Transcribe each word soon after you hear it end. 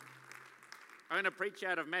I'm going to preach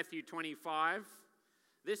out of Matthew 25.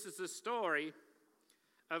 This is the story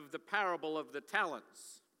of the parable of the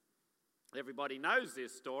talents. Everybody knows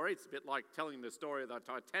this story. It's a bit like telling the story of the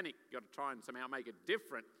Titanic. You've got to try and somehow make it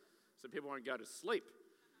different so people won't go to sleep.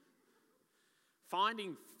 Found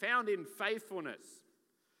in faithfulness.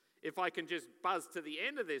 If I can just buzz to the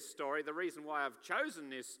end of this story, the reason why I've chosen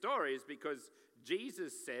this story is because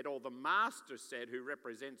Jesus said, or the Master said, who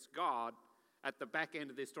represents God, at the back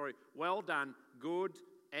end of this story, well done, good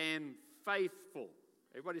and faithful.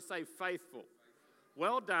 Everybody say faithful.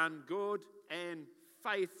 Well done, good and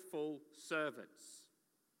faithful servants.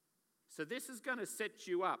 So this is going to set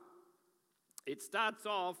you up. It starts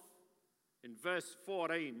off in verse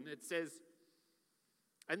 14. It says,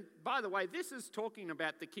 and by the way, this is talking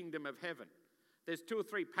about the kingdom of heaven. There's 2 or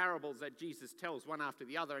 3 parables that Jesus tells one after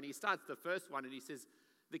the other, and he starts the first one and he says,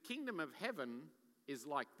 the kingdom of heaven is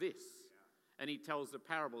like this. And he tells the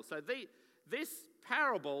parable. So this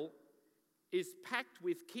parable is packed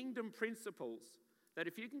with kingdom principles that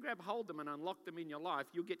if you can grab hold of them and unlock them in your life,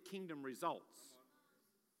 you'll get kingdom results.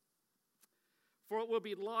 For it will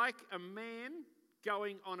be like a man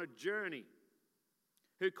going on a journey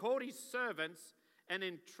who called his servants and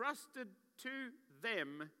entrusted to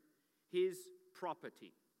them his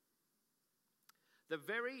property. The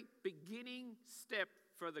very beginning step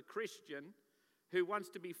for the Christian who wants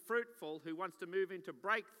to be fruitful, who wants to move into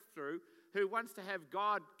breakthrough, who wants to have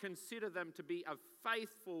God consider them to be a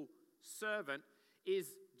faithful servant, is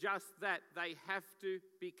just that. They have to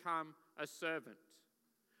become a servant.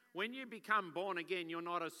 When you become born again, you're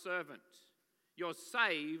not a servant. You're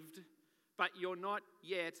saved, but you're not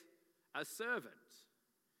yet a servant.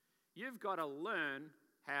 You've got to learn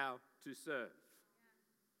how to serve.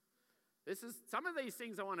 Some of these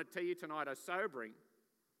things I want to tell you tonight are sobering,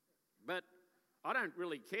 but I don't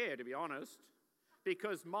really care, to be honest,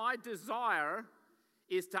 because my desire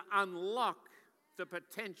is to unlock the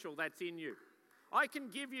potential that's in you. I can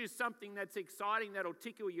give you something that's exciting, that'll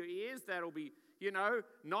tickle your ears, that'll be,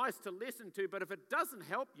 nice to listen to, but if it doesn't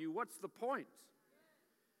help you, what's the point?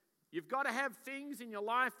 You've got to have things in your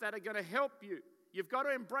life that are going to help you. You've got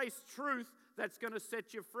to embrace truth that's going to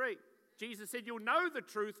set you free. Jesus said, you'll know the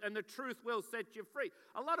truth and the truth will set you free.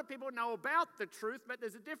 A lot of people know about the truth, but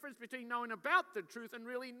there's a difference between knowing about the truth and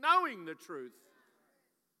really knowing the truth.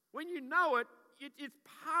 When you know it, it's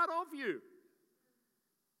part of you.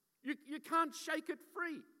 You can't shake it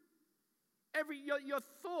free. Your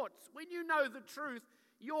thoughts, when you know the truth,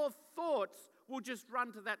 your thoughts will just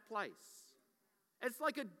run to that place. It's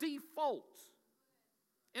like a default.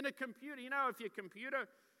 In a computer, if your computer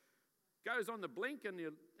goes on the blink and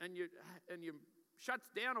you shuts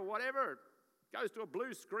down or whatever, it goes to a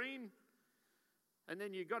blue screen, and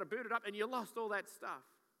then you've got to boot it up and you lost all that stuff.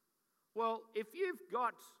 Well, if you've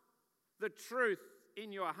got the truth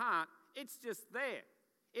in your heart, it's just there.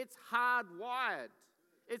 It's hardwired.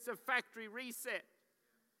 It's a factory reset.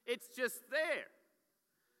 It's just there.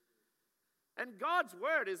 And God's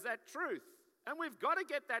word is that truth. And we've got to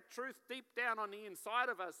get that truth deep down on the inside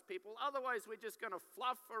of us, people. Otherwise, we're just going to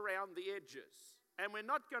fluff around the edges. And we're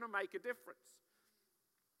not going to make a difference.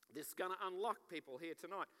 This is going to unlock people here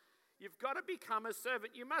tonight. You've got to become a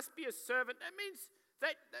servant. You must be a servant. That means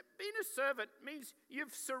that being a servant means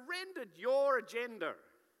you've surrendered your agenda.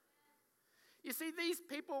 You see, these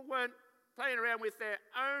people weren't playing around with their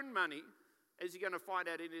own money, as you're going to find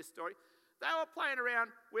out in this story. They were playing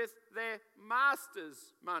around with their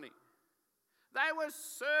master's money. They were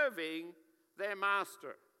serving their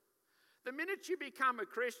master. The minute you become a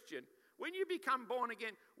Christian, when you become born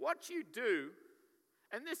again, what you do,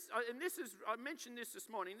 and this is, I mentioned this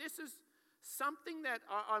morning, this is something that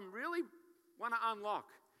I'm really want to unlock.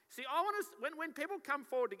 See, when people come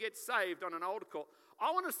forward to get saved on an altar call,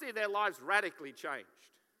 I want to see their lives radically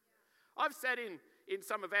changed. I've sat in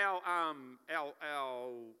some of our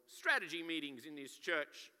strategy meetings in this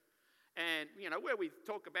church, and where we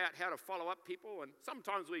talk about how to follow up people, and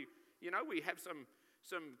sometimes we have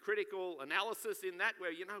some critical analysis in that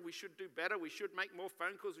where we should do better, we should make more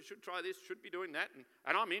phone calls, we should try this, should be doing that,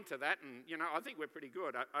 and I'm into that, and I think we're pretty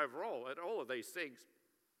good overall at all of these things.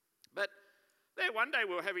 But there one day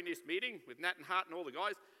we were having this meeting with Nat and Hart and all the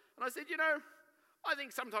guys, and I said, I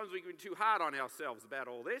think sometimes we can be too hard on ourselves about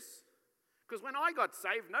all this, because when I got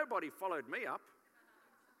saved, nobody followed me up.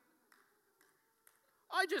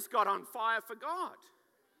 I just got on fire for God.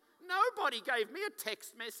 Nobody gave me a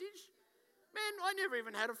text message. Man, I never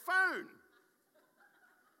even had a phone.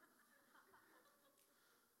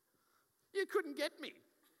 You couldn't get me.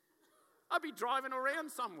 I'd be driving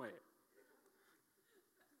around somewhere.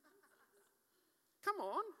 Come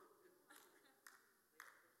on.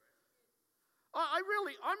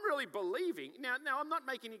 I'm really believing. Now I'm not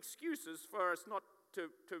making excuses for us not to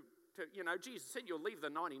Jesus said you'll leave the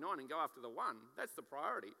 99 and go after the one. That's the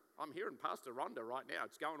priority. I'm hearing Pastor Rhonda right now.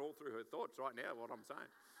 It's going all through her thoughts right now, what I'm saying.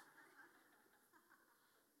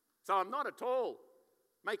 So I'm not at all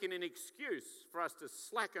making an excuse for us to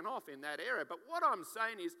slacken off in that area. But what I'm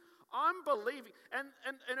saying is I'm believing, and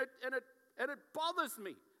it bothers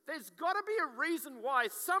me. There's got to be a reason why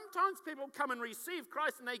sometimes people come and receive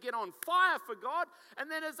Christ and they get on fire for God, and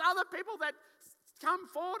then there's other people that come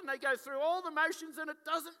forward and they go through all the motions and it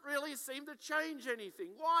doesn't really seem to change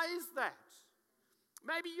anything. Why is that?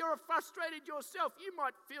 Maybe you're frustrated yourself. You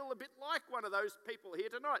might feel a bit like one of those people here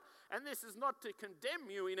tonight. And this is not to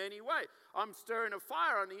condemn you in any way. I'm stirring a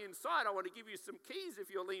fire on the inside. I want to give you some keys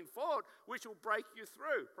if you'll lean forward, which will break you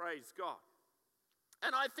through. Praise God.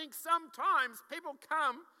 And I think sometimes people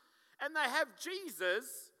come and they have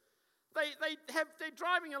Jesus. They're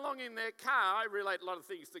driving along in their car. I relate a lot of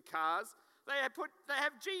things to cars. They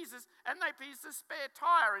have Jesus and they piece a spare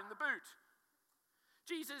tire in the boot.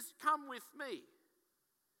 Jesus, come with me.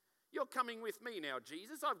 You're coming with me now,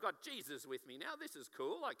 Jesus. I've got Jesus with me now. This is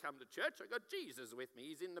cool. I come to church. I've got Jesus with me.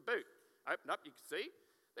 He's in the boot. Open up, you can see.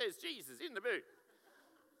 There's Jesus in the boot.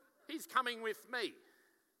 He's coming with me.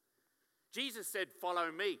 Jesus said, follow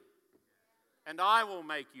me, and I will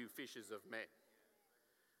make you fishers of men.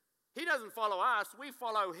 He doesn't follow us. We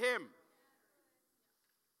follow him.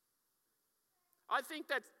 I think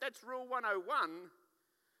that's rule 101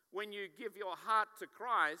 when you give your heart to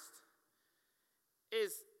Christ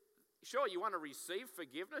is, sure, you want to receive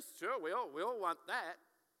forgiveness. Sure, we all want that.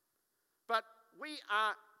 But we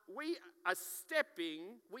are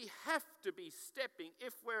stepping, we have to be stepping,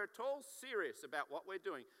 if we're at all serious about what we're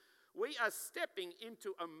doing, we are stepping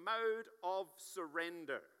into a mode of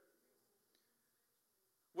surrender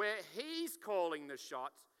where he's calling the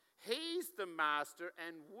shots, he's the master,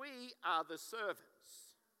 and we are the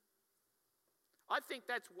servants. I think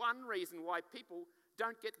that's one reason why people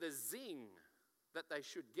don't get the zing that they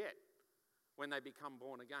should get when they become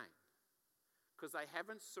born again, because they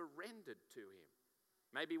haven't surrendered to him.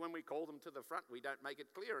 Maybe when we call them to the front, we don't make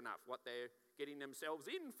it clear enough what they're getting themselves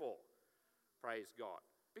in for. Praise God.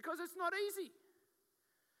 Because it's not easy.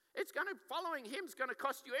 Following him is going to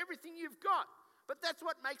cost you everything you've got. But that's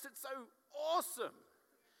what makes it so awesome.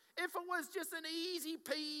 If it was just an easy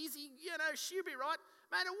peasy, shooby, right?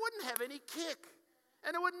 Man, it wouldn't have any kick.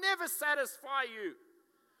 And it would never satisfy you.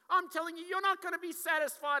 I'm telling you, you're not going to be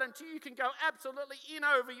satisfied until you can go absolutely in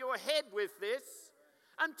over your head with this.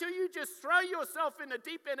 Until you just throw yourself in the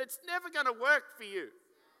deep end. It's never going to work for you.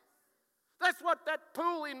 That's what that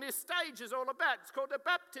pool in this stage is all about. It's called a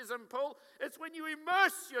baptism pool. It's when you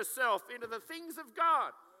immerse yourself into the things of God.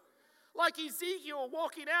 Like Ezekiel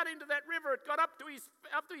walking out into that river, it got up to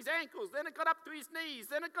his ankles, then it got up to his knees,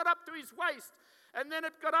 then it got up to his waist, and then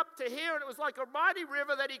it got up to here, and it was like a mighty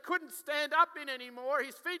river that he couldn't stand up in anymore.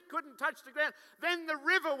 His feet couldn't touch the ground. Then the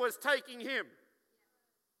river was taking him.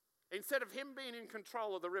 Instead of him being in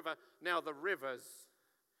control of the river, now the river's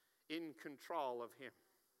in control of him.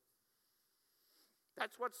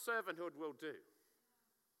 That's what servanthood will do.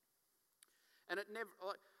 And it never...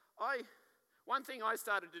 One thing I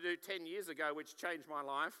started to do 10 years ago, which changed my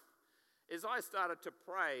life, is I started to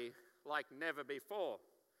pray like never before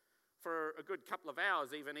for a good couple of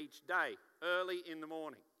hours even each day, early in the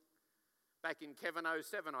morning. Back in Kevin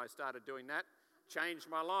 07, I started doing that. Changed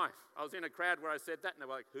my life. I was in a crowd where I said that, and they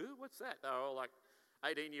were like, who? What's that? They were all like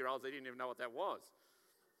 18-year-olds. They didn't even know what that was.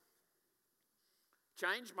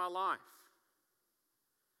 Changed my life.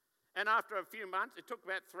 And after a few months, it took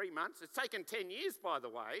about 3 months. It's taken 10 years, by the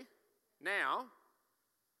way, now.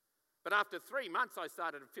 But after 3 months, I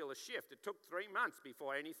started to feel a shift. It took 3 months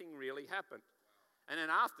before anything really happened. And then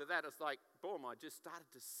after that, it's like, boom, I just started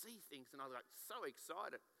to see things, and I was like so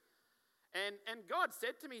excited. And God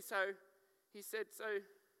said to me, he said, so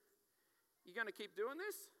you're going to keep doing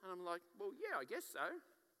this? And I'm like, well, yeah, I guess so.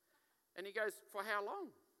 And he goes, for how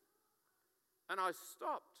long? And I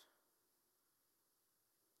stopped.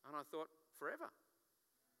 And I thought, forever.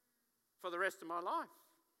 For the rest of my life.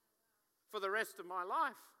 For the rest of my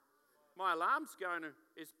life. My alarm's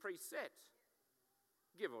is preset.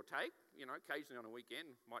 Give or take. Occasionally on a weekend,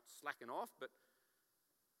 might slacken off, but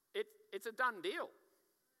it's a done deal.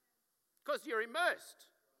 Because you're immersed.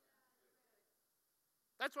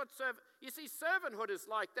 That's what you see, servanthood is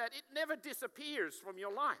like that. It never disappears from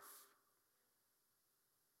your life.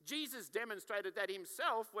 Jesus demonstrated that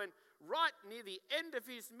himself when right near the end of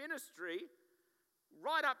his ministry,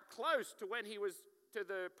 right up close to when he was to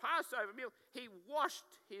the Passover meal, he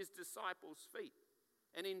washed his disciples' feet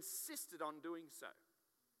and insisted on doing so.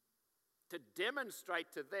 to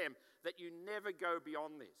demonstrate to them that you never go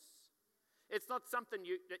beyond this. It's not something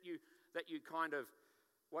that you kind of,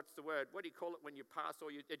 what's the word? What do you call it when you pass or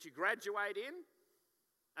that you graduate in?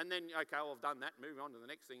 And then, okay, well, I've done that, move on to the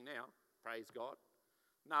next thing now. Praise God.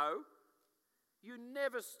 No, you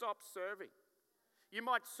never stop serving. You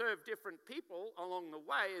might serve different people along the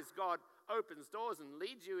way as God opens doors and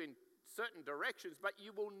leads you in certain directions, but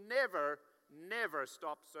you will never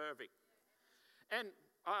stop serving. And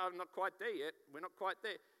I'm not quite there yet. We're not quite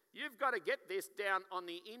there. You've got to get this down on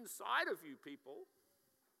the inside of you people.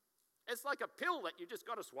 It's like a pill that you just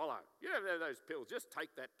got to swallow. You know those pills. Just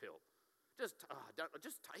take that pill. Just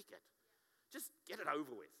take it. Just get it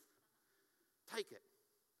over with. Take it.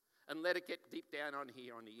 And let it get deep down on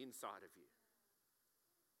here on the inside of you.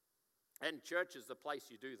 And church is the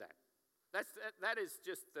place you do that. That is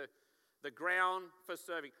just the ground for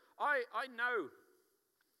serving. I know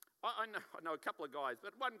a couple of guys,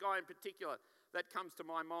 but one guy in particular that comes to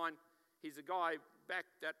my mind. He's a guy back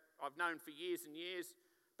that I've known for years and years,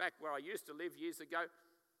 back where I used to live years ago.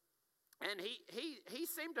 And he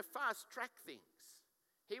seemed to fast track things.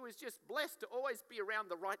 He was just blessed to always be around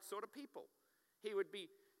the right sort of people. He would be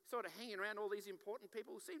sort of hanging around all these important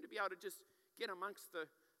people who seemed to be able to just get amongst the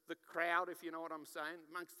crowd, if you know what I'm saying,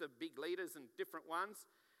 amongst the big leaders and different ones.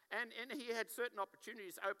 And he had certain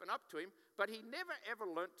opportunities open up to him, but he never ever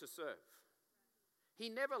learnt to serve. He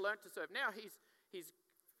never learnt to serve. Now he's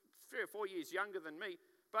 3 or 4 years younger than me,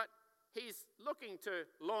 but he's looking to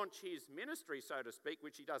launch his ministry, so to speak,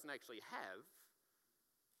 which he doesn't actually have,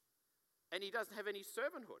 and he doesn't have any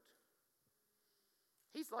servanthood.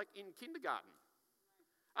 He's like in kindergarten.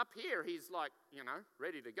 Up here, he's like,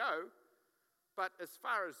 ready to go. But as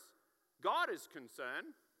far as God is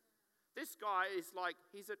concerned, this guy is like,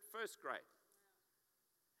 he's at first grade.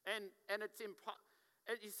 And it's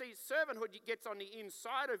and you see, servanthood gets on the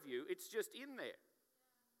inside of you. It's just in there.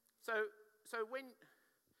 So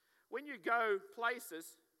when you go places,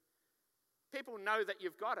 people know that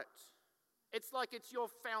you've got it. It's like it's your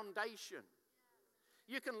foundation.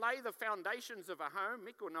 You can lay the foundations of a home.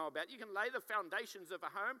 Mick will know about it. You can lay the foundations of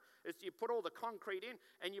a home as you put all the concrete in,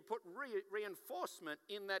 and you put reinforcement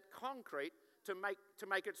in that concrete to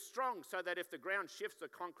make it strong, so that if the ground shifts,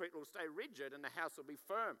 the concrete will stay rigid and the house will be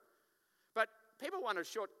firm. But people want to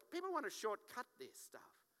shortcut this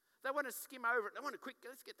stuff. They want to skim over it. They want to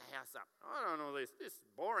let's get the house up. I don't know this is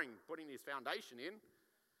boring putting this foundation in.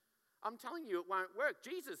 I'm telling you, it won't work.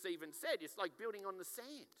 Jesus even said it's like building on the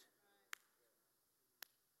sand.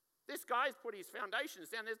 This guy's put his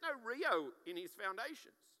foundations down. There's no Rio in his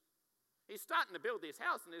foundations. He's starting to build this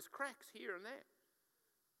house and there's cracks here and there.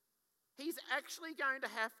 He's actually going to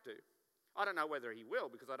have to, I don't know whether he will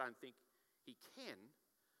because I don't think he can,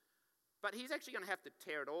 but he's actually going to have to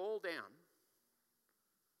tear it all down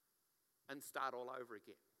and start all over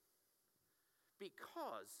again.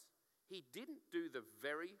 Because he didn't do the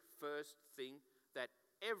very first thing that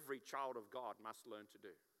every child of God must learn to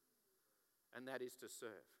do, and that is to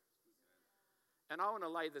serve. And I want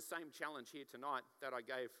to lay the same challenge here tonight that I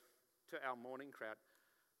gave to our morning crowd.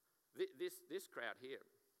 This crowd here,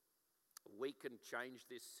 we can change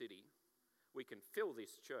this city. We can fill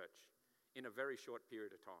this church in a very short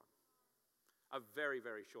period of time. A very,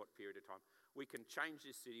 very short period of time. We can change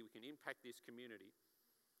this city. We can impact this community.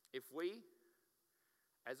 If we,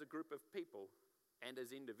 as a group of people and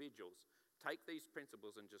as individuals, take these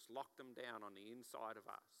principles and just lock them down on the inside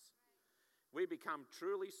of us, we become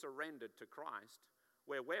truly surrendered to Christ,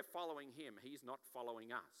 where we're following him, he's not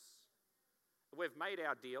following us. We've made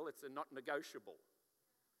our deal, it's not negotiable.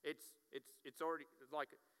 It's already like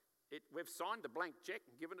we've signed the blank check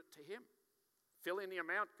and given it to him. Fill in the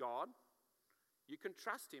amount, God. You can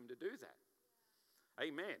trust him to do that.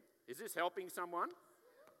 Amen. Is this helping someone?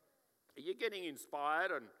 Are you getting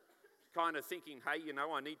inspired and kind of thinking, hey,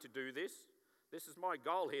 I need to do this? This is my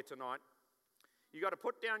goal here tonight. You got to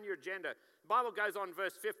put down your agenda. The Bible goes on,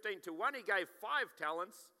 verse 15, to one he gave 5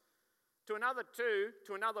 talents, to another 2,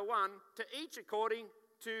 to another 1, to each according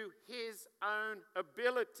to his own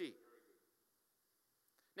ability.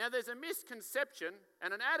 Now there's a misconception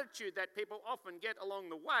and an attitude that people often get along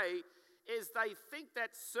the way is they think that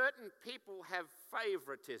certain people have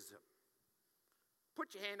favoritism.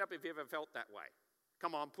 Put your hand up if you ever felt that way.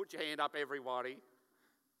 Come on, put your hand up, everybody.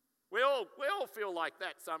 We all feel like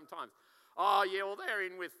that sometimes. Oh, yeah, well, they're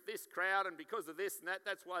in with this crowd, and because of this and that,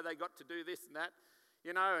 that's why they got to do this and that,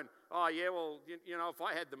 and, oh, yeah, well, if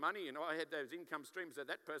I had the money, I had those income streams that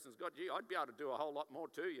person's got, I'd be able to do a whole lot more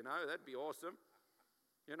too, that'd be awesome,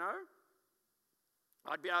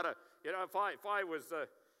 I'd be able to, if I was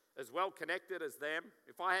as well connected as them,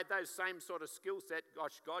 if I had those same sort of skill set,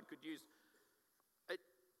 gosh, God could use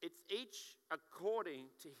it's each according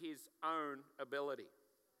to his own ability.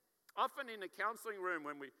 Often in a counselling room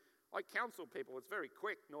I counsel people, it's very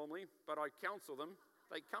quick normally, but I counsel them.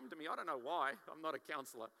 They come to me, I don't know why, I'm not a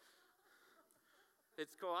counsellor.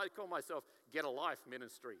 I call myself Get a Life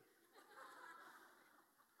Ministry.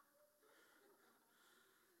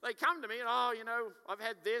 They come to me and, I've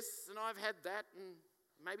had this and I've had that and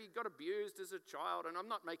maybe got abused as a child, and I'm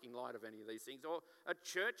not making light of any of these things. Or a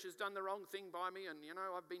church has done the wrong thing by me and,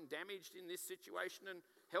 I've been damaged in this situation and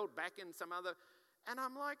held back in some other. And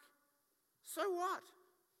I'm like, so what?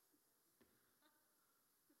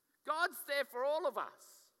 God's there for all of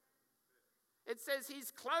us. It says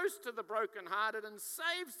he's close to the brokenhearted and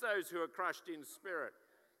saves those who are crushed in spirit.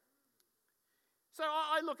 So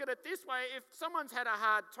I look at it this way. If someone's had a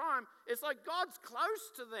hard time, it's like God's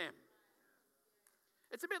close to them.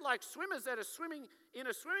 It's a bit like swimmers that are swimming in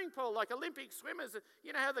a swimming pool, like Olympic swimmers.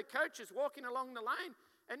 You know how the coach is walking along the lane,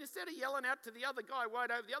 and instead of yelling out to the other guy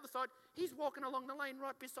right over the other side, he's walking along the lane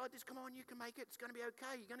right beside this. Come on, you can make it. It's going to be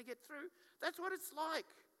okay. You're going to get through. That's what it's like.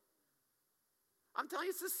 I'm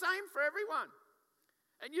telling you, it's the same for everyone.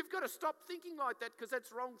 And you've got to stop thinking like that, because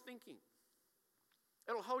that's wrong thinking.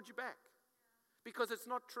 It'll hold you back because it's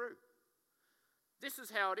not true. This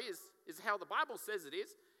is how it is how the Bible says it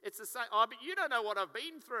is. It's the same. Oh, but you don't know what I've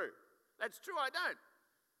been through. That's true, I don't.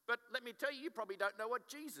 But let me tell you, you probably don't know what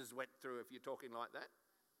Jesus went through if you're talking like that.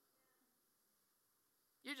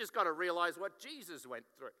 You just got to realize what Jesus went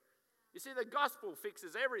through. You see, the gospel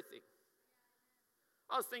fixes everything.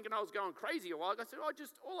 I was thinking I was going crazy a while ago. I said,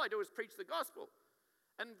 all I do is preach the gospel.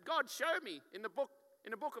 And God showed me in the book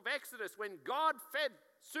of Exodus, when God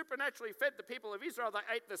supernaturally fed the people of Israel, they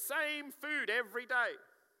ate the same food every day.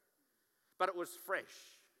 But it was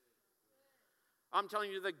fresh. I'm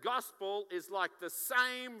telling you, the gospel is like the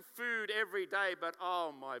same food every day, but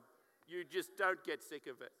you just don't get sick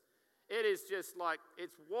of it. It is just like,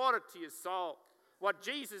 it's water to your soul. What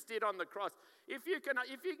Jesus did on the cross. If you can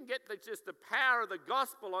get just the power of the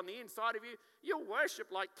gospel on the inside of you, you'll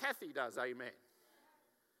worship like Kathy does, amen.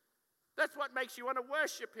 That's what makes you want to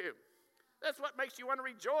worship him. That's what makes you want to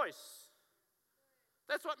rejoice.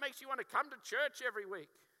 That's what makes you want to come to church every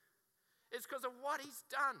week. It's because of what he's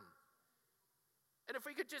done. And if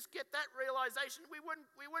we could just get that realization, we wouldn't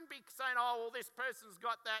be saying, this person's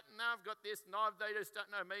got that, and I've got this, and they just don't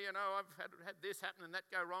know me, I've had this happen and that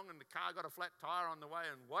go wrong, and the car got a flat tire on the way,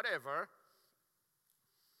 and whatever.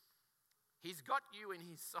 He's got you in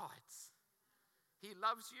his sights. He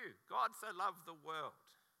loves you. God so loved the world.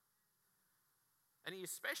 And he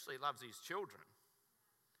especially loves his children.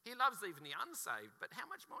 He loves even the unsaved, but how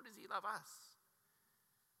much more does he love us?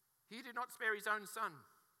 He did not spare his own son,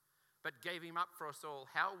 but gave him up for us all.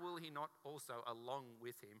 How will he not also, along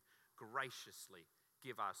with him, graciously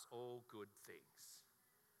give us all good things?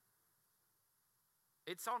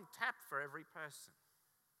 It's on tap for every person.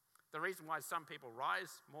 The reason why some people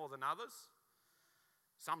rise more than others,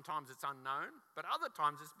 sometimes it's unknown, but other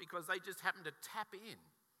times it's because they just happen to tap in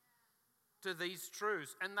to these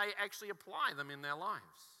truths and they actually apply them in their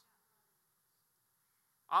lives.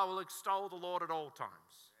 I will extol the Lord at all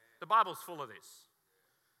times. The Bible's full of this.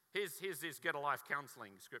 Here's this Get a Life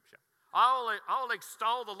counseling scripture. I'll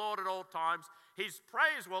extol the Lord at all times. His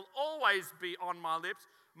praise will always be on my lips.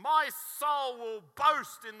 My soul will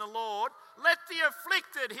boast in the Lord. Let the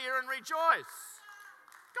afflicted hear and rejoice.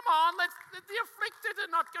 Come on, the afflicted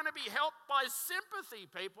are not going to be helped by sympathy,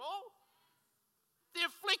 people. The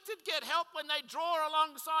afflicted get help when they draw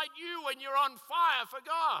alongside you when you're on fire for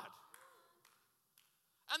God.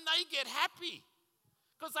 And they get happy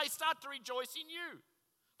because they start to rejoice in you.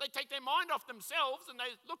 They take their mind off themselves and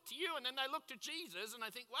they look to you, and then they look to Jesus and they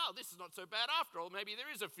think, wow, this is not so bad after all. Maybe there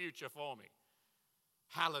is a future for me.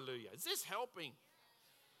 Hallelujah. Is this helping?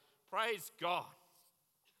 Praise God.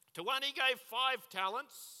 To one he gave 5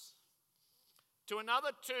 talents, to another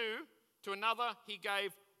 2, to another he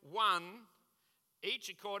gave 1, each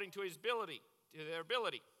according to their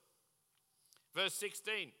ability. Verse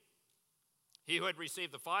 16, he who had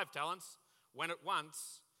received the 5 talents went at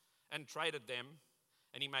once and traded them,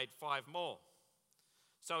 and he made 5 more.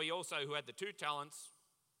 So he also who had the 2 talents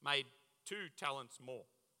made 2 talents more.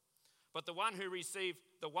 But the one who received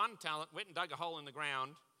the 1 talent went and dug a hole in the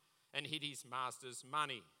ground and hid his master's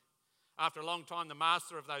money. After a long time, the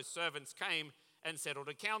master of those servants came and settled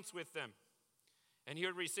accounts with them. And he who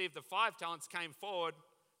had received the 5 talents came forward,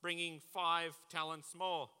 bringing 5 talents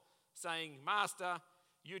more, saying, Master,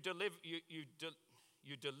 you delivered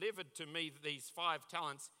to me these 5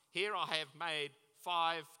 talents. Here I have made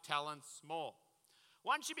 5 talents more.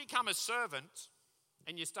 Once you become a servant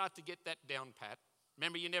and you start to get that down pat,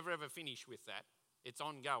 remember you never ever finish with that. It's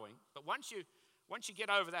ongoing. But once you get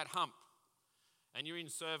over that hump and you're in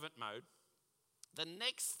servant mode, the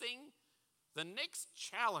next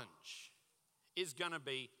challenge is going to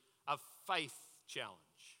be a faith challenge.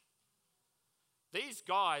 These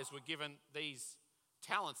guys were given these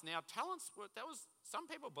talents. Now, some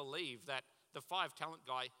people believe that the 5-talent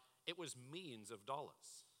guy, it was millions of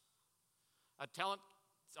dollars. A talent,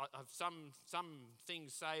 some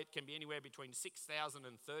things say it can be anywhere between $6,000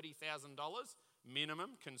 and $30,000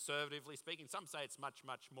 minimum, conservatively speaking. Some say it's much,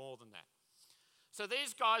 much more than that. So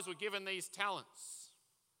these guys were given these talents.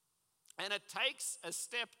 And it takes a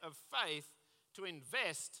step of faith to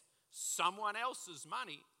invest someone else's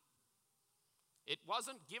money. It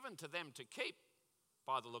wasn't given to them to keep,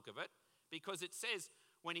 by the look of it, because it says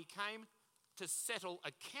when he came to settle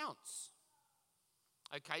accounts.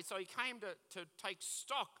 Okay, so he came to take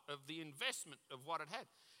stock of the investment of what it had.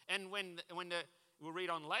 And we'll read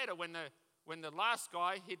on later, when the last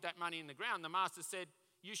guy hid that money in the ground, the master said,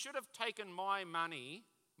 "You should have taken my money,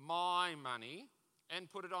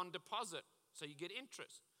 and put it on deposit, so you get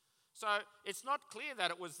interest." So it's not clear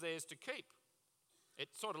that it was theirs to keep.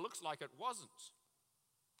 It sort of looks like it wasn't.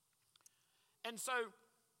 And so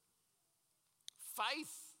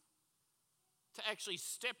faith to actually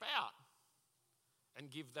step out and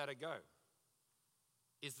give that a go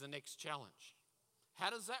is the next challenge. How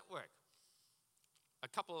does that work?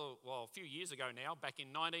 A few years ago now, back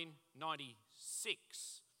in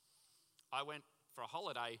 1996, I went for a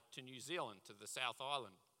holiday to New Zealand, to the South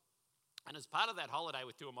Island. And as part of that holiday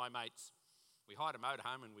with two of my mates, we hired a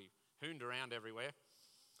motorhome and we hooned around everywhere.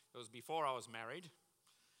 It was before I was married.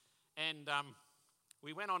 And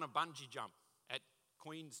we went on a bungee jump at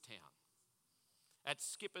Queenstown, at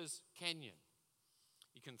Skipper's Canyon.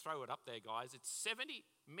 You can throw it up there, guys. It's 70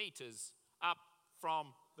 metres up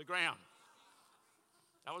from the ground.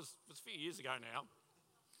 That was a few years ago now.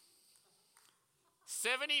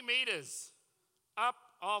 70 metres up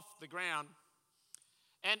off the ground.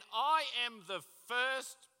 And I am the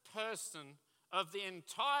first person of the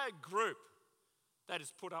entire group that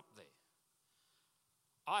is put up there.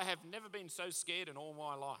 I have never been so scared in all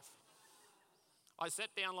my life. I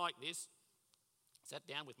sat down like this, sat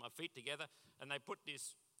down with my feet together, and they put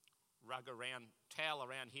this towel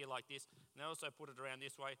around here like this, and they also put it around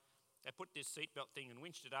this way. They put this seatbelt thing and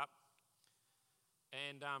winched it up,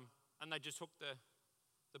 and they just hooked the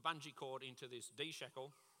bungee cord into this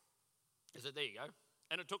D-shackle. I said, "There you go."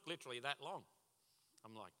 And it took literally that long.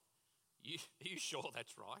 I'm like, are you sure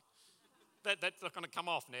that's right? That's not going to come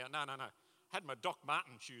off now. No. Had my Doc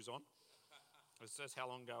Marten shoes on. That's how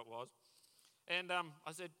long ago it was. And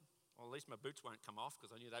I said, well, at least my boots won't come off,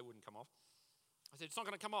 because I knew they wouldn't come off. I said, "It's not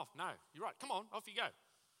going to come off." "No, you're right. Come on, off you go.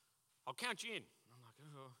 I'll count you in." And I'm like,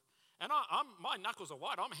 oh. And my knuckles are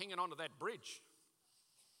white. I'm hanging onto that bridge.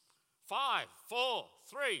 5, 4,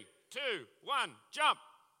 3, 2, 1, jump.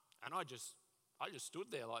 And I just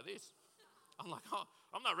stood there like this. I'm like, oh,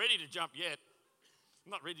 I'm not ready to jump yet. I'm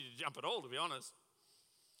not ready to jump at all, to be honest.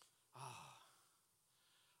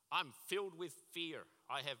 I'm filled with fear.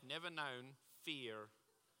 I have never known fear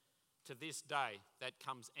to this day that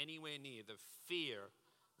comes anywhere near the fear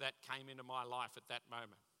that came into my life at that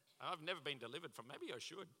moment. I've never been delivered from. Maybe I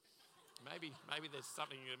should. Maybe there's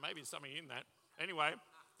something in that. Anyway,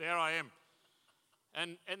 there I am.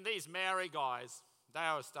 And these Maori guys, they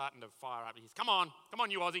were starting to fire up. Come on,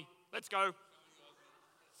 you Aussie, let's go.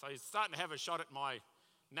 So he's starting to have a shot at my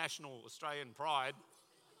national Australian pride.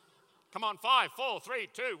 Come on, 5, 4, 3,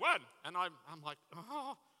 2, 1. And I'm like,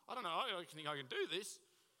 I don't know, I think I can do this.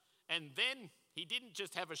 And then he didn't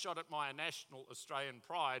just have a shot at my national Australian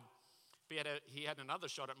pride, he had another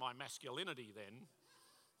shot at my masculinity then.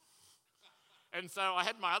 And so I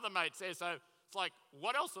had my other mates there, so it's like,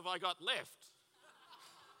 what else have I got left?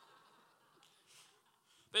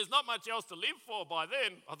 There's not much else to live for by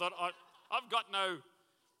then. I thought, I've got no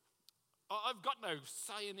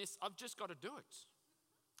say in this. I've just got to do it.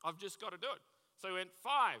 I've just got to do it. So we went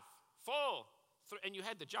 5, 4, 3, and you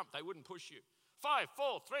had to jump. They wouldn't push you. 5,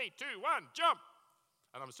 4, 3, 2, 1, jump.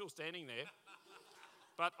 And I'm still standing there.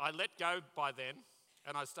 But I let go by then,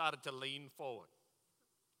 and I started to lean forward.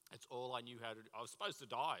 That's all I knew how to do. I was supposed to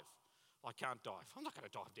dive. I can't dive. I'm not going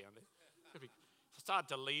to dive down there. I started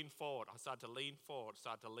to lean forward.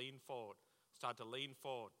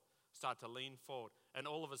 And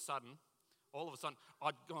all of a sudden,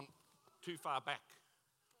 I'd gone too far back.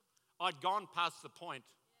 I'd gone past the point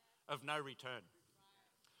of no return.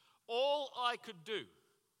 All I could do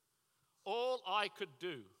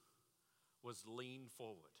was lean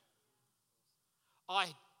forward.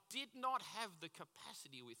 I did not have the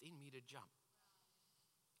capacity within me to jump.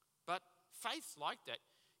 But faith's like that.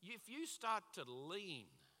 If you start to lean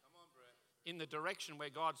in the direction where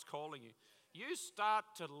God's calling you, you start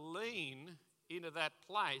to lean into that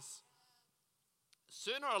place,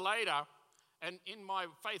 sooner or later, and in my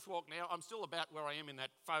faith walk now, I'm still about where I am in that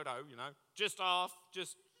photo, just off,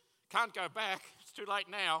 just can't go back. It's too late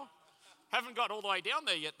now. Haven't got all the way down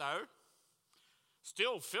there yet though.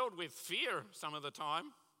 Still filled with fear some of the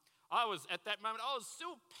time. At that moment, I was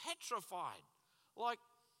still petrified, like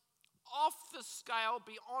off the scale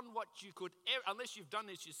beyond what you could ever, unless you've done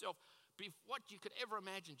this yourself, what you could ever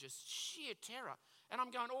imagine, just sheer terror. And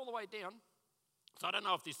I'm going all the way down, so I don't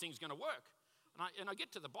know if this thing's going to work. And I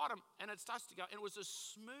get to the bottom, and it starts to go, and it was the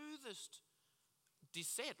smoothest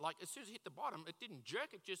descent. Like as soon as it hit the bottom, it didn't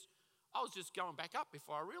jerk, I was just going back up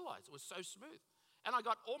before I realized it was so smooth. And I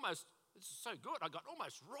got almost, this is so good, I got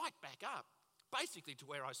almost right back up, basically to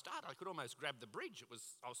where I started. I could almost grab the bridge.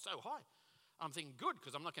 I was so high. I'm thinking, good,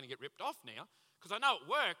 because I'm not going to get ripped off now, because I know it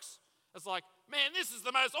works. It's like, man, this is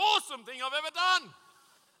the most awesome thing I've ever done.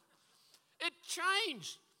 It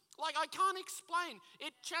changed. Like I can't explain.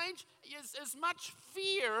 It changed as much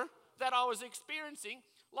fear that I was experiencing,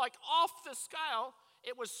 like off the scale.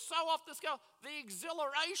 It was so off the scale. The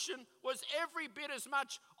exhilaration was every bit as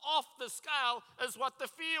much off the scale as what the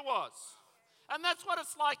fear was. And that's what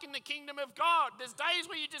it's like in the kingdom of God. There's days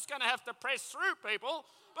where you're just going to have to press through, people.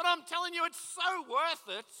 But I'm telling you, it's so worth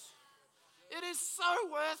it. It is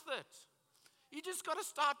so worth it. You just got to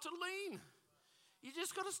start to lean. You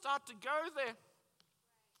just got to start to go there.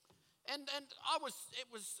 And it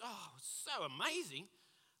was so amazing.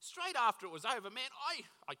 Straight after it was over, man,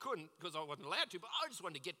 I couldn't because I wasn't allowed to, but I just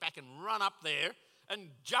wanted to get back and run up there and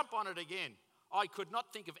jump on it again. I could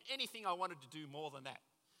not think of anything I wanted to do more than that.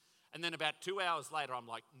 And then about 2 hours later, I'm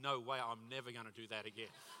like, no way, I'm never going to do that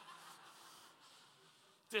again.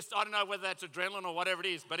 Just, I don't know whether that's adrenaline or whatever it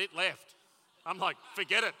is, but it left. I'm like,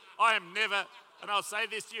 forget it. I am never, and I'll say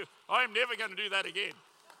this to you, I am never going to do that again.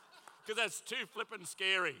 Because that's too flippin'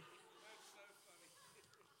 scary.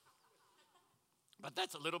 But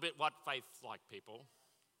that's a little bit what faith's like, people.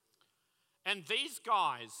 And these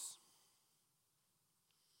guys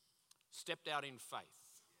stepped out in faith.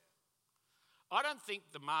 I don't think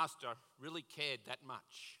the master really cared that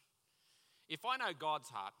much. If I know God's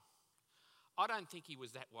heart, I don't think he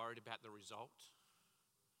was that worried about the result.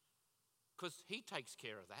 Because he takes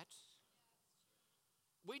care of that.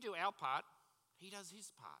 We do our part, he does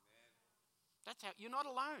his part. That's how, you're not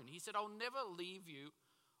alone. He said, I'll never leave you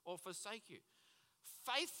or forsake you.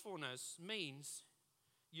 Faithfulness means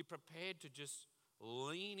you're prepared to just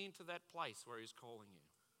lean into that place where he's calling you.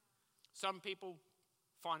 Some people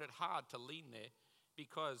find it hard to lean there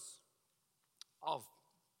because of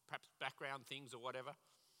perhaps background things or whatever,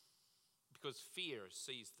 because fear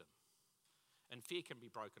seized them. And fear can be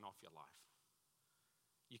broken off your life.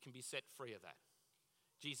 You can be set free of that.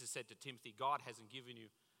 Jesus said to Timothy, God hasn't given you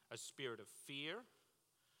a spirit of fear,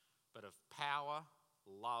 but of power,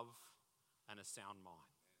 love, and a sound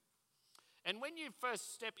mind. And when you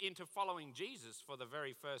first step into following Jesus for the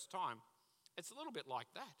very first time, it's a little bit like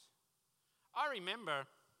that. I remember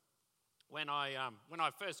when I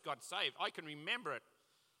first got saved, I can remember it.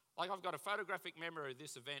 Like I've got a photographic memory of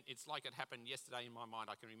this event. It's like it happened yesterday in my mind.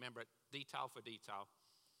 I can remember it detail for detail.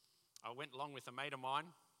 I went along with a mate of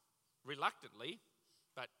mine, reluctantly,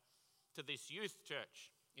 but to this youth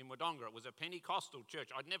church in Wodonga. It was a Pentecostal church.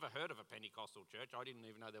 I'd never heard of a Pentecostal church. I didn't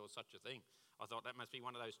even know there was such a thing. I thought that must be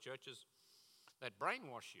one of those churches that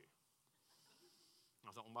brainwash you.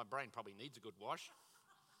 I thought, well, my brain probably needs a good wash,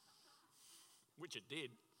 which it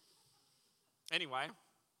did. Anyway,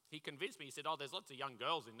 he convinced me. He said, oh, there's lots of young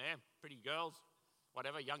girls in there, pretty girls,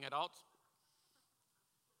 whatever, young adults.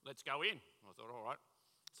 Let's go in. I thought, all right.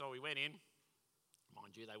 So we went in.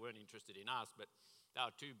 Mind you, they weren't interested in us, but they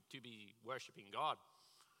were too busy worshipping God.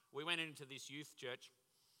 We went into this youth church,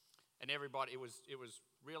 and everybody, it was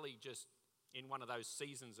really just in one of those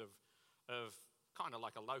seasons of kind of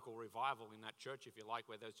like a local revival in that church, if you like,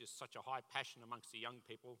 where there's just such a high passion amongst the young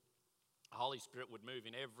people. The Holy Spirit would move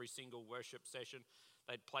in every single worship session.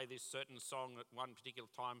 They'd play this certain song at one particular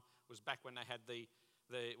time. It was back when they had the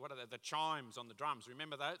chimes on the drums.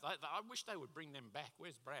 Remember those? I wish they would bring them back.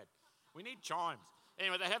 Where's Brad? We need chimes.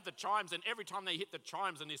 Anyway, they have the chimes, and every time they hit the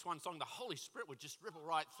chimes in this one song, the Holy Spirit would just ripple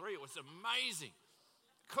right through. It was amazing.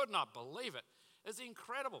 Could not believe it. It was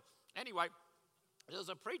incredible. Anyway, there was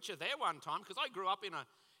a preacher there one time, because I grew up in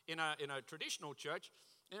a traditional church,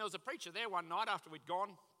 and there was a preacher there one night after we'd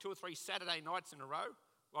gone 2 or 3 Saturday nights in a row.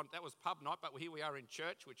 Well, that was pub night, but here we are in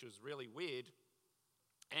church, which was really weird.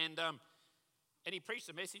 And he preached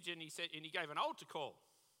a message, and he gave an altar call.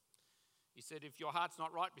 He said, if your heart's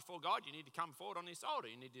not right before God, you need to come forward on this altar.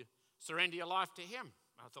 You need to surrender your life to him.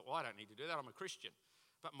 I thought, well, I don't need to do that. I'm a Christian.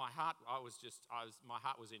 But my heart, my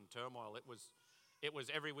heart was in turmoil. It was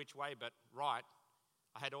every which way but right.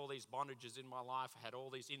 I had all these bondages in my life. I had all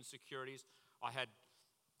these insecurities. I had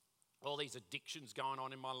all these addictions going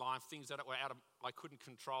on in my life, things that were I couldn't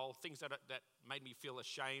control, things that made me feel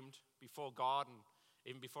ashamed before God and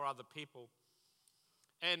even before other people.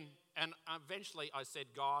 And eventually I said,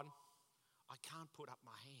 God, I can't put up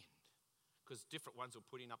my hand, because different ones were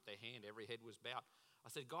putting up their hand. Every head was bowed. I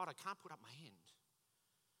said, God, I can't put up my hand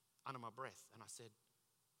under my breath. And I said,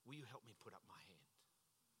 will you help me put up my hand?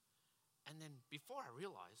 And then before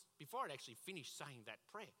I'd actually finished saying that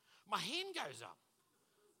prayer, my hand goes up.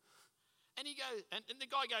 And he goes, and the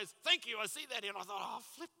guy goes, thank you, I see that. And I thought, oh,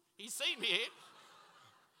 flip, he's seen me here.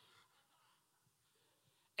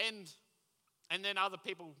 And then other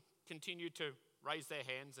people continued to raise their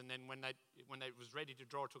hands. And then when they was ready to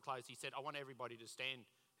draw to a close, he said, I want everybody to stand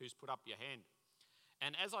who's put up your hand.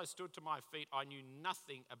 And as I stood to my feet, I knew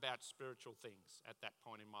nothing about spiritual things at that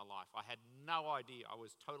point in my life. I had no idea. I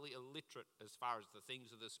was totally illiterate as far as the things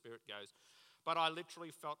of the Spirit goes. But I literally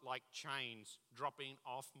felt like chains dropping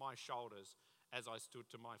off my shoulders as I stood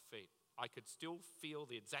to my feet. I could still feel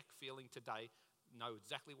the exact feeling today, know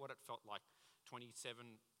exactly what it felt like 8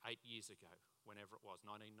 years ago, whenever it was,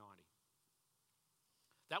 1990.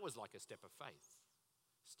 That was like a step of faith,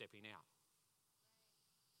 stepping out.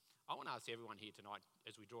 I want to ask everyone here tonight,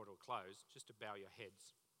 as we draw to a close, just to bow your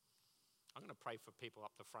heads. I'm going to pray for people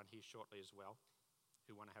up the front here shortly as well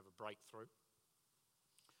who want to have a breakthrough.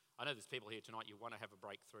 I know there's people here tonight, you want to have a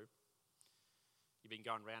breakthrough. You've been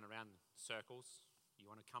going round and round in circles. You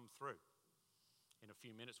want to come through. In a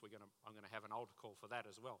few minutes, I'm going to have an altar call for that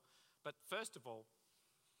as well. But first of all,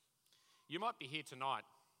 you might be here tonight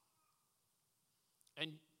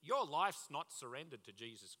and your life's not surrendered to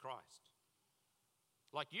Jesus Christ.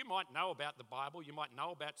 Like, you might know about the Bible, you might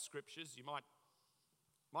know about scriptures, you might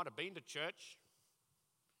have been to church.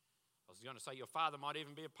 I was going to say your father might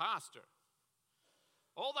even be a pastor.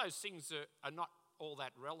 All those things are not all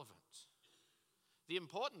that relevant. The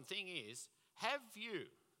important thing is, have you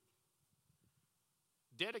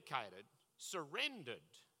dedicated, surrendered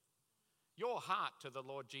your heart to the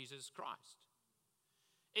Lord Jesus Christ?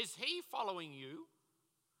 Is he following you,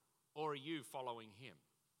 or are you following him?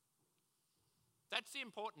 That's the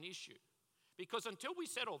important issue. Because until we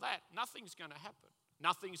settle that, nothing's going to happen.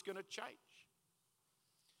 Nothing's going to change.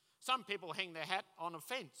 Some people hang their hat on a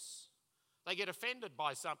fence. They get offended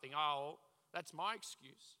by something. Oh, that's my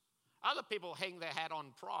excuse. Other people hang their hat on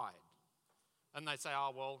pride. And they say,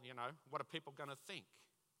 oh, well, what are people going to think?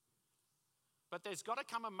 But there's got to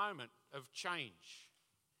come a moment of change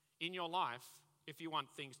in your life if you want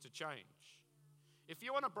things to change. If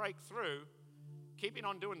you want to break through, keeping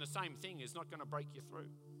on doing the same thing is not going to break you through.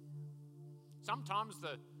 Sometimes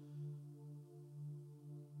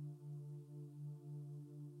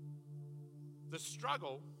the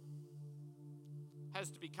struggle has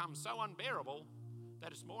to become so unbearable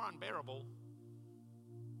that it's more unbearable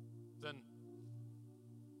than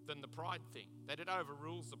the pride thing, that it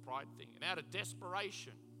overrules the pride thing. And out of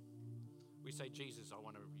desperation, we say, Jesus, I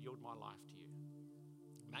want to yield my life to you.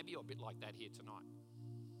 Maybe you're a bit like that here tonight.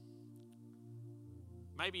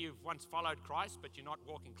 Maybe you've once followed Christ, but you're not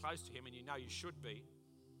walking close to him, and you know you should be,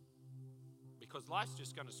 because life's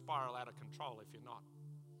just going to spiral out of control if you're not.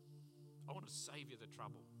 I want to save you the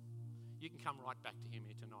trouble. You can come right back to him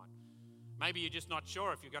here tonight. Maybe you're just not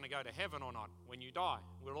sure if you're going to go to heaven or not when you die.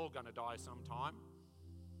 We're all going to die sometime.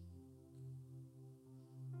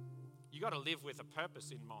 You've got to live with a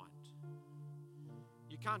purpose in mind.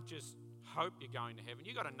 You can't just hope you're going to heaven.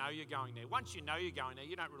 You've got to know you're going there. Once you know you're going there,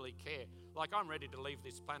 you don't really care. Like, I'm ready to leave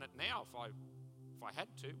this planet now if I had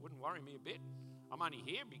to. It wouldn't worry me a bit. I'm only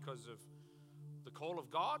here because of the call of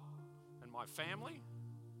God and my family.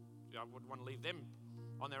 I wouldn't want to leave them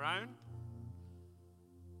on their own.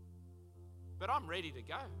 But I'm ready to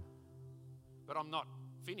go. But I'm not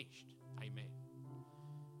finished. Amen.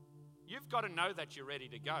 You've got to know that you're ready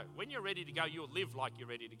to go. When you're ready to go, you'll live like you're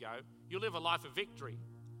ready to go. You'll live a life of victory.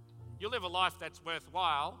 You'll live a life that's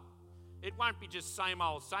worthwhile. It won't be just same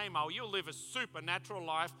old, same old. You'll live a supernatural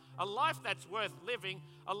life, a life that's worth living,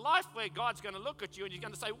 a life where God's going to look at you and he's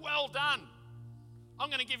going to say, well done. I'm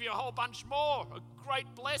going to give you a whole bunch more, great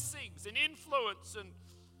blessings and influence,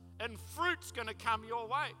 and fruit's going to come your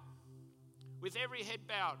way. With every head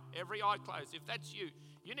bowed, every eye closed, if that's you,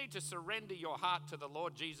 you need to surrender your heart to the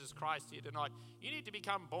Lord Jesus Christ here tonight. You need to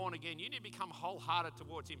become born again. You need to become wholehearted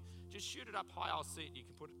towards him. Just shoot it up high. I'll see it. You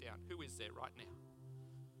can put it down. Who is there right now?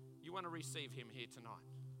 You want to receive him here tonight.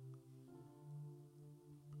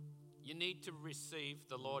 You need to receive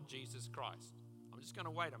the Lord Jesus Christ. I'm just going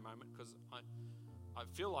to wait a moment because I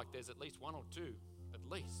feel like there's at least one or two, at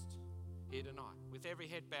least, here tonight. With every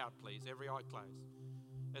head bowed, please, every eye closed.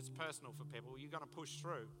 It's personal for people. You're going to push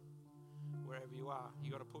through. Wherever you are,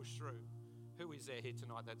 you've got to push through. Who is there here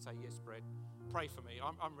tonight that say, yes, Brett, pray for me.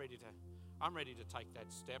 I'm ready to take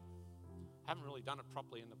that step. Haven't really done it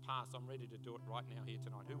properly in the past. I'm ready to do it right now here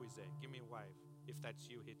tonight. Who is there? Give me a wave if that's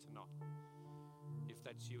you here tonight. If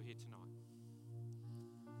that's you here tonight.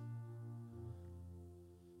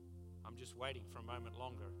 I'm just waiting for a moment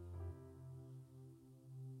longer.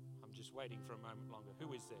 I'm just waiting for a moment longer.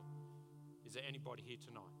 Who is there? Is there anybody here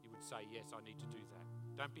tonight? You would say, yes, I need to do that.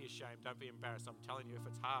 Don't be ashamed. Don't be embarrassed. I'm telling you, if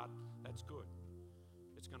it's hard, that's good.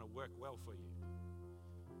 It's going to work well for you.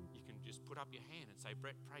 You can just put up your hand and say,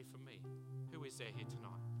 Brett, pray for me. Who is there here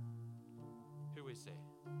tonight? Who is there?